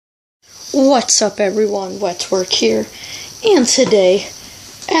What's up everyone, Wetwork here, and today,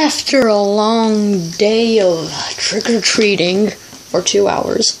 after a long day of trick-or-treating for 2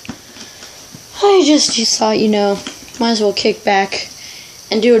 hours, I just thought, might as well kick back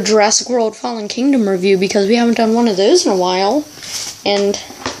and do a Jurassic World Fallen Kingdom review because we haven't done one of those in a while, and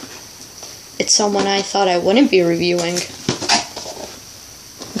it's someone I thought I wouldn't be reviewing.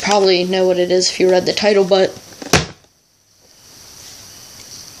 You probably know what it is if you read the title, but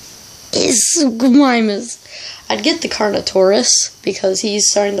suchomimus. I'd get the Carnotaurus because he's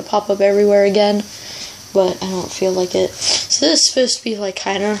starting to pop up everywhere again, but I don't feel like it. So this is supposed to be like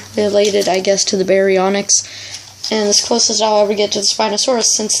kind of related, I guess, to the Baryonyx, and as close as I'll ever get to the Spinosaurus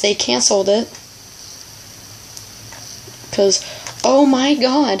since they canceled it. Because, oh my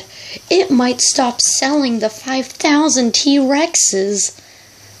god, it might stop selling the 5,000 T-Rexes.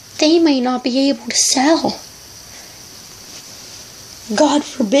 They may not be able to sell. God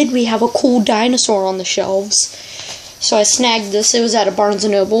forbid we have a cool dinosaur on the shelves. So I snagged this. It was at a Barnes &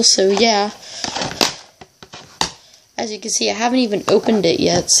 Noble, so yeah. As you can see, I haven't even opened it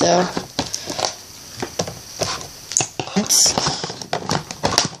yet, so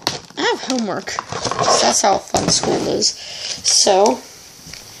I have homework. That's how fun school is. So,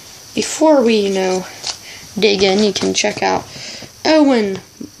 before we, dig in, you can check out Owen,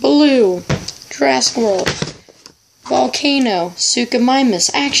 Blue, Jurassic World, Volcano, Suchomimus,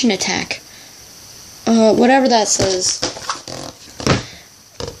 Action Attack, whatever that says.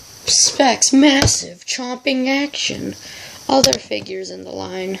 Specs, Massive, Chomping Action, other figures in the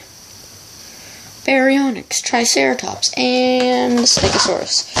line, Baryonyx, Triceratops, and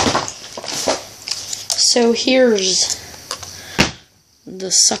Stegosaurus. So here's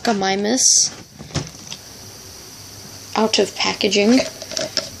the Suchomimus out of packaging.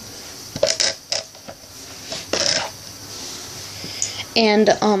 And,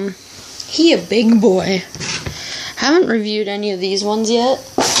 he a big boy. Haven't reviewed any of these ones yet.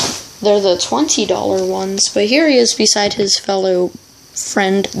 They're the $20 ones, but here he is beside his fellow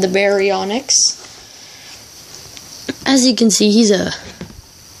friend, the Baryonyx. As you can see, he's a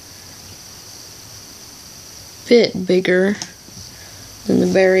bit bigger than the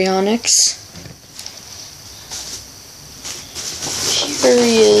Baryonyx. Here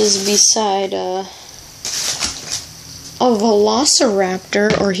he is beside, a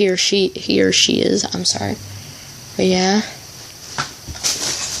velociraptor, or he or she is, I'm sorry. But yeah.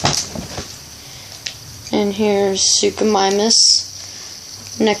 And here's Suchomimus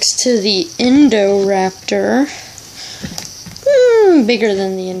next to the Indoraptor. Bigger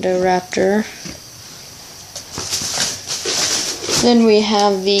than the Indoraptor. Then we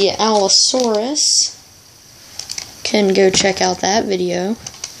have the Allosaurus. Can go check out that video.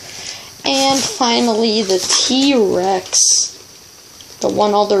 And finally, the T-Rex, the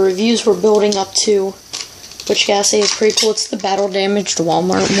one all the reviews were building up to, which I gotta say is pretty cool. It's the battle-damaged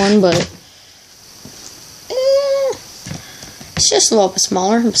Walmart one, but it's just a little bit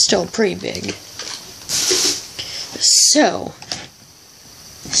smaller, but still pretty big. So,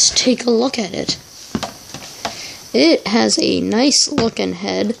 let's take a look at it. It has a nice looking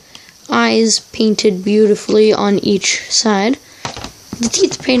head, eyes painted beautifully on each side. The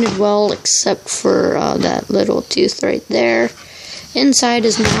teeth painted well, except for that little tooth right there. Inside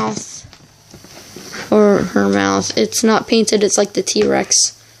his mouth, or her mouth, it's not painted, it's like the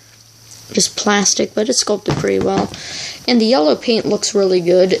T-Rex. Just plastic, but it's sculpted pretty well. And the yellow paint looks really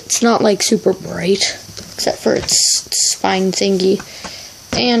good. It's not like super bright, except for its spine thingy.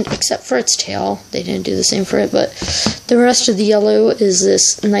 And except for its tail, they didn't do the same for it, but the rest of the yellow is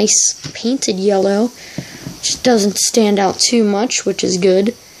this nice painted yellow. Just doesn't stand out too much, which is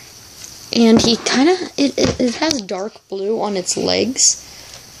good. And he it has dark blue on its legs,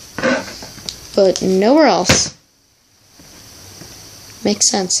 but nowhere else. Makes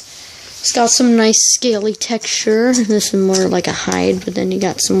sense. It's got some nice scaly texture. This is more like a hide, but then you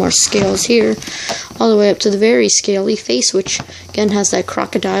got some more scales here, all the way up to the very scaly face, which again has that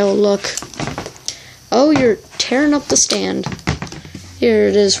crocodile look. Oh, you're tearing up the stand. Here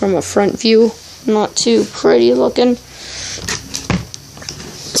it is from a front view. Not too pretty looking.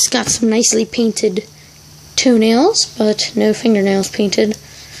 It's got some nicely painted toenails, but no fingernails painted.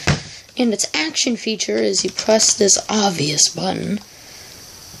 And its action feature is you press this obvious button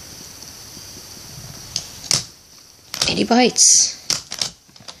and he bites.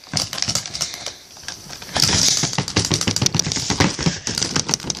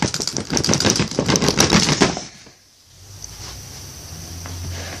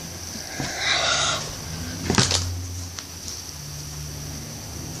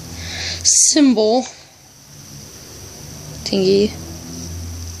 Symbol thingy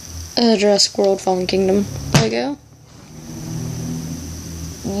Jurassic World Fallen Kingdom logo.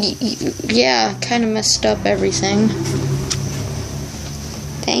 Yeah, kind of messed up everything.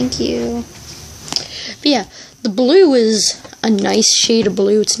 Thank you. But yeah, the blue is a nice shade of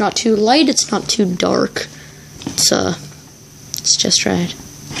blue. It's not too light, it's not too dark. It's just right.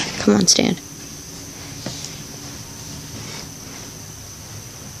 Come on, stand.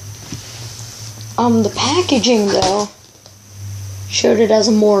 The packaging, though, showed it as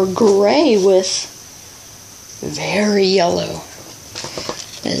a more gray with very yellow,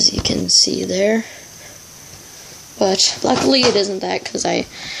 as you can see there. But luckily it isn't that, because I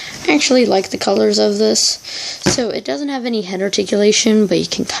actually like the colors of this. So it doesn't have any head articulation, but you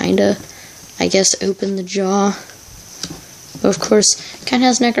can kind of, I guess, open the jaw. Of course, it kind of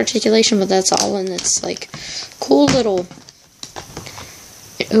has neck articulation, but that's all in its, like, cool little...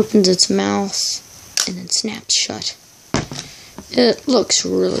 It opens its mouth, and then snaps shut. It looks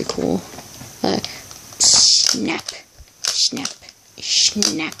really cool. Snap, snap,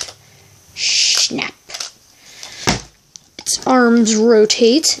 snap, snap. Its arms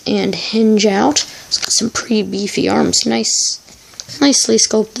rotate and hinge out. It's got some pretty beefy arms. Nicely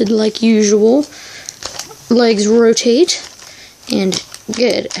sculpted like usual. Legs rotate. And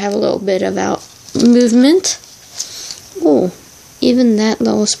good, have a little bit of out movement. Oh, even that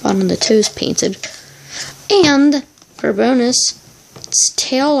little spot on the toes painted. And, for bonus, its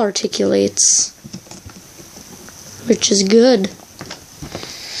tail articulates, which is good.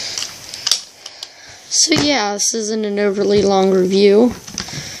 So yeah, this isn't an overly long review.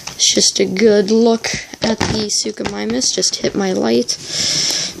 It's just a good look at the suchomimus. Just hit my light.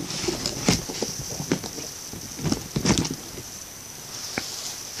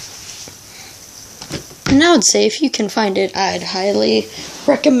 And I would say if you can find it, I'd highly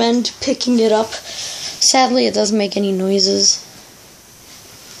recommend picking it up. Sadly, it doesn't make any noises,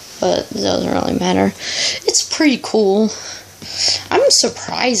 but it doesn't really matter. It's pretty cool. I'm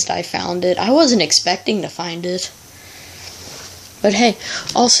surprised I found it. I wasn't expecting to find it. But hey,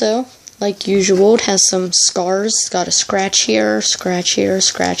 also, like usual, it has some scars. It's got a scratch here, scratch here,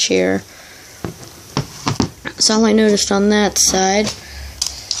 scratch here. That's all I noticed on that side.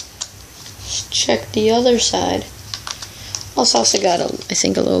 Check the other side. Also got, I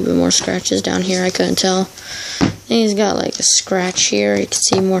think, a little bit more scratches down here. I couldn't tell. And he's got like a scratch here. You can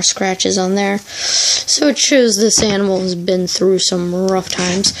see more scratches on there. So it shows this animal has been through some rough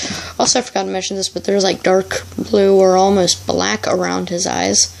times. Also, I forgot to mention this, but there's like dark blue or almost black around his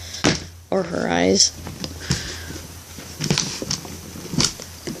eyes. Or her eyes.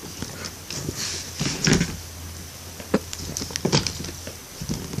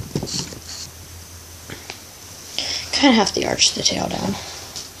 Kind of have to arch the tail down.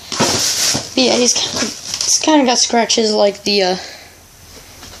 But yeah, he's kind of got scratches like the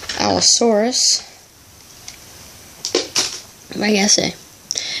Allosaurus. I gotta say,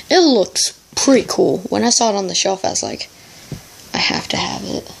 it looks pretty cool. When I saw it on the shelf, I was like, I have to have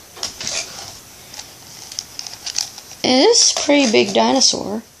it. And it's a pretty big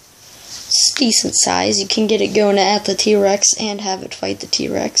dinosaur. It's decent size. You can get it going at the T-Rex and have it fight the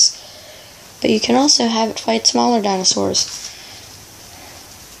T-Rex. But you can also have it fight smaller dinosaurs.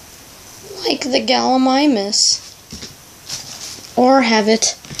 Like the Gallimimus. Or have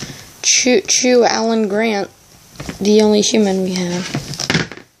it chew Alan Grant, the only human we have.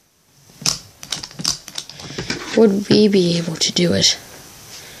 Would we be able to do it?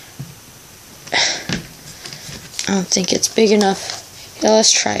 I don't think it's big enough. Yeah,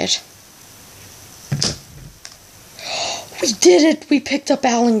 let's try it. We did it! We picked up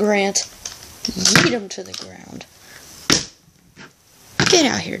Alan Grant. Yeet him to the ground. Get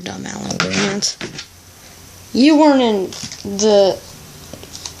out here, dumb Alan Grant. You weren't in the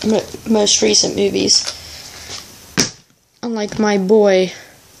most recent movies. Unlike my boy,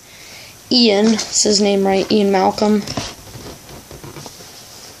 Ian. Is his name right? Ian Malcolm.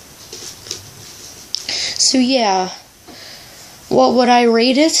 So yeah. What would I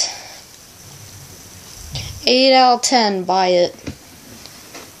rate it? 8 out of 10. Buy it.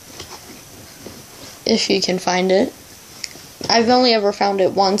 If you can find it. I've only ever found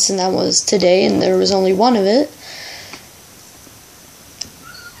it once, and that was today, and there was only one of it.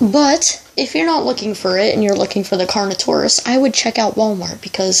 But if you're not looking for it and you're looking for the Carnotaurus, I would check out Walmart,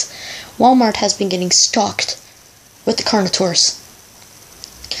 because Walmart has been getting stocked with the Carnotaurus.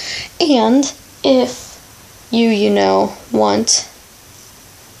 And if you want,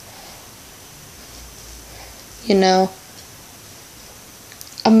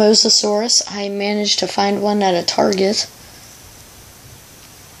 a Mosasaurus, I managed to find one at a Target.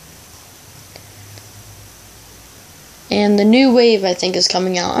 And the new wave, I think, is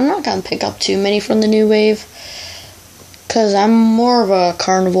coming out. I'm not going to pick up too many from the new wave, because I'm more of a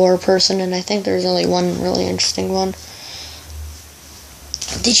carnivore person, and I think there's only one really interesting one.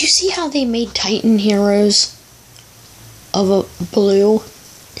 Did you see how they made Titan heroes of a blue?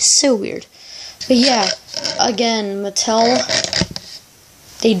 It's so weird. But yeah, again, Mattel,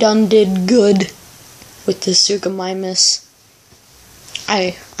 they done did good with the suchomimus.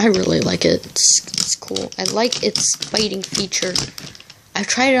 I really like it. It's cool. I like its fighting feature. I've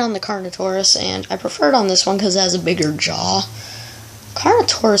tried it on the Carnotaurus, and I prefer it on this one because it has a bigger jaw.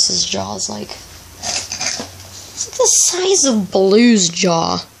 Carnotaurus's jaw is like, it's like the size of Blue's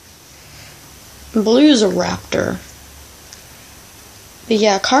jaw. Blue's a raptor. But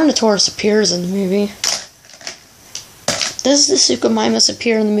yeah, Carnotaurus appears in the movie. Does the suchomimus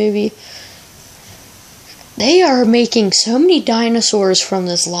appear in the movie? They are making so many dinosaurs from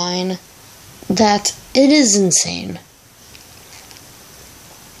this line that it is insane.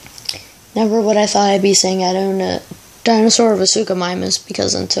 Never would I thought I'd be saying I'd own a dinosaur of a suchomimus,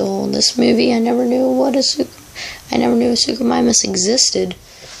 because until this movie I never knew a suchomimus existed.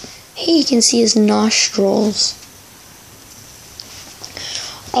 Hey, you can see his nostrils.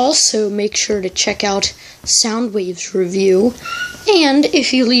 Also, make sure to check out Soundwave's review, and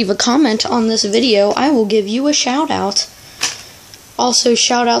if you leave a comment on this video, I will give you a shout out. Also,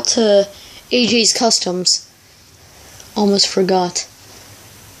 shout out to AJ's Customs. Almost forgot.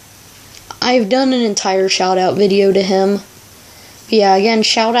 I've done an entire shout out video to him. But yeah, again,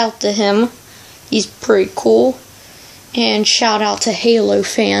 shout out to him. He's pretty cool. And shout out to Halo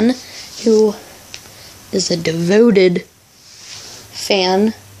Fan, who is a devoted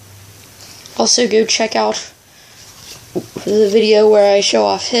fan. Also, go check out the video where I show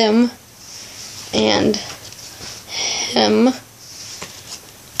off him and him.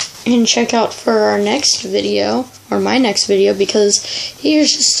 And check out for our next video, or my next video, because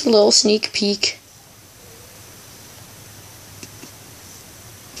here's just a little sneak peek.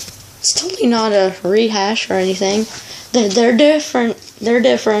 It's totally not a rehash or anything. They're different. They're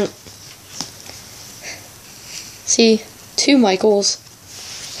different. See, 2 Michaels.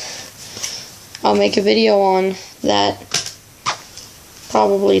 I'll make a video on that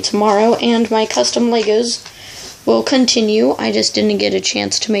probably tomorrow, and my custom Legos will continue. I just didn't get a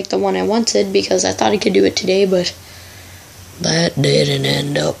chance to make the one I wanted because I thought I could do it today, but that didn't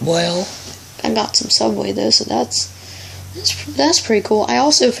end up well. I got some Subway though, so that's pretty cool. I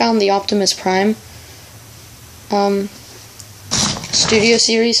also found the Optimus Prime Studio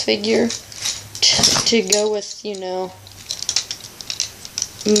Series figure to go with, you know,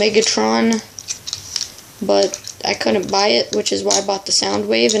 Megatron, but I couldn't buy it, which is why I bought the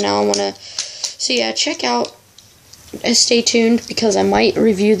Soundwave, and now I want to, so yeah, check out, stay tuned, because I might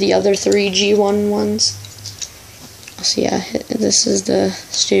review the other 3 G1 ones. So yeah, this is the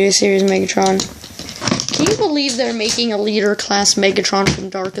Studio Series Megatron. Can you believe they're making a leader class Megatron from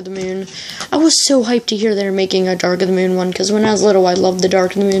Dark of the Moon? I was so hyped to hear they're making a Dark of the Moon one, because when I was little I loved the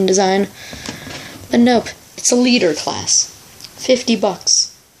Dark of the Moon design. But nope, it's a leader class. $50.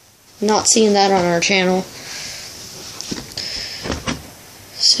 Not seeing that on our channel.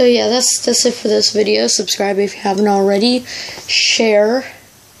 So yeah, that's it for this video. Subscribe if you haven't already. Share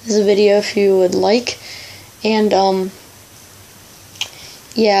this video if you would like. And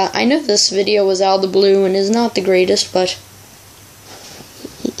yeah, I know this video was out of the blue and is not the greatest, but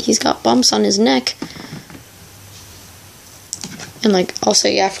he's got bumps on his neck. And like, also,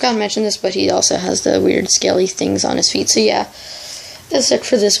 yeah, I forgot to mention this, but he also has the weird scaly things on his feet. So yeah, that's it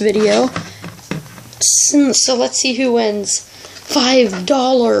for this video. So let's see who wins. $5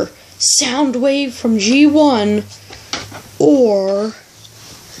 Soundwave from G1 or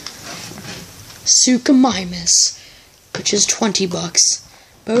suchomimus, which is $20.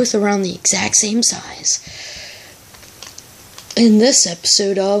 Both around the exact same size. In this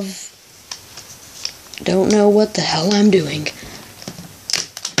episode of Don't Know What the Hell I'm Doing.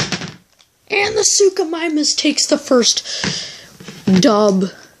 And the suchomimus takes the first dub.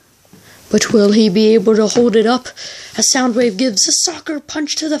 But will he be able to hold it up as Soundwave gives a soccer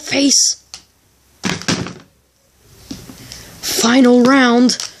punch to the face? Final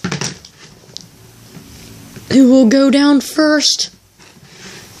round. Who will go down first?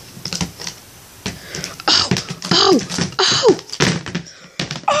 Oh!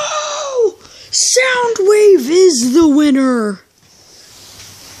 Soundwave is the winner.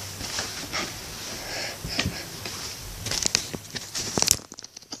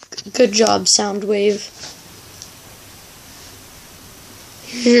 Good job, Soundwave.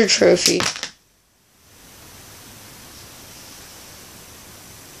 Here's your trophy.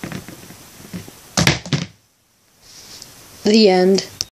 The end.